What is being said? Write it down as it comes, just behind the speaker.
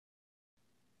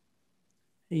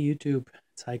Hey YouTube,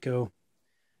 it's Heiko.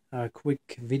 A quick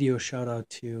video shout out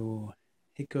to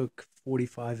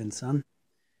Hickok45 and Son.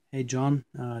 Hey John,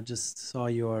 just saw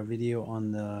your video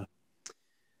on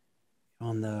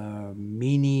the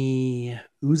Mini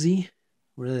Uzi.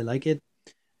 Really like it.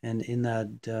 And in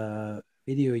that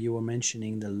video, you were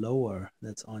mentioning the lower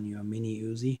that's on your Mini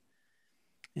Uzi,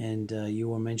 and you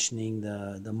were mentioning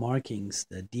the markings,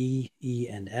 the D, E,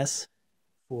 and S,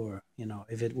 for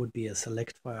if it would be a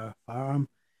select firearm.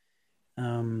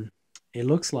 It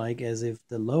looks like as if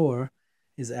the lower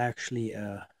is actually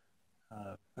a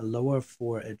lower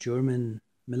for a German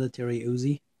military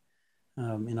Uzi.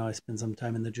 I spent some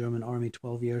time in the German army,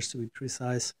 12 years to be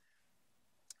precise,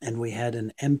 and we had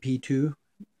an MP2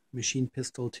 machine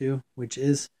pistol too, which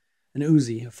is an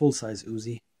Uzi, a full-size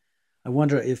Uzi. I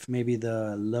wonder if maybe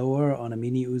the lower on a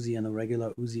Mini Uzi and a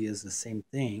regular Uzi is the same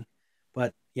thing.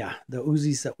 But yeah, the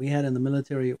Uzis that we had in the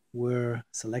military were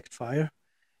select fire,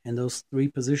 and those three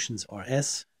positions are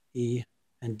S, E,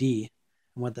 and D.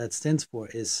 And what that stands for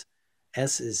is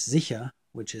S is Sicher,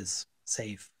 which is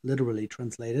safe, literally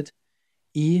translated.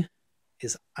 E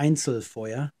is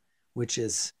Einzelfeuer, which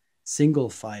is single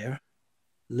fire,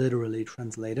 literally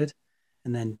translated.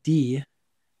 And then D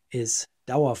is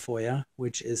Dauerfeuer,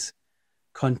 which is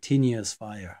continuous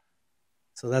fire.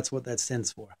 So that's what that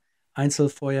stands for.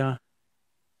 Einzelfeuer,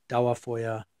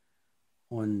 Dauerfeuer,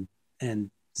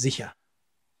 and Sicher.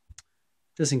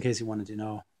 Just in case you wanted to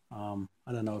know.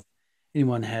 I don't know if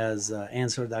anyone has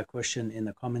answered that question in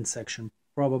the comment section.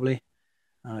 Probably.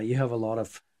 You have a lot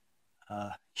of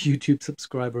YouTube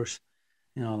subscribers.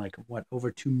 Like what,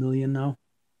 over 2 million now?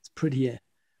 It's pretty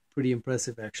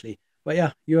impressive actually. But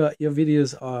yeah, your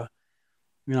videos are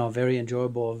very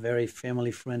enjoyable, very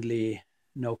family friendly,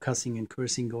 no cussing and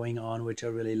cursing going on, which I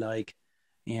really like,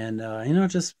 and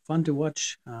just fun to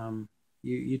watch.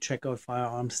 You check out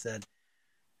firearms that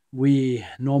we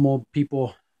normal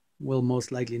people will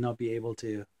most likely not be able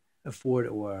to afford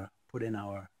or put in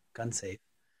our gun safe.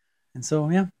 And so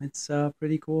yeah, it's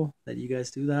pretty cool that you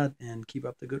guys do that and keep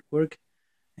up the good work.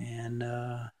 And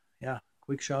yeah,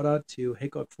 quick shout out to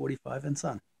Hickok45 and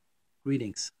Son.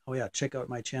 Greetings. Oh yeah, check out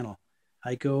my channel,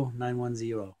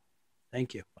 Heiko910.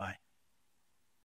 Thank you. Bye.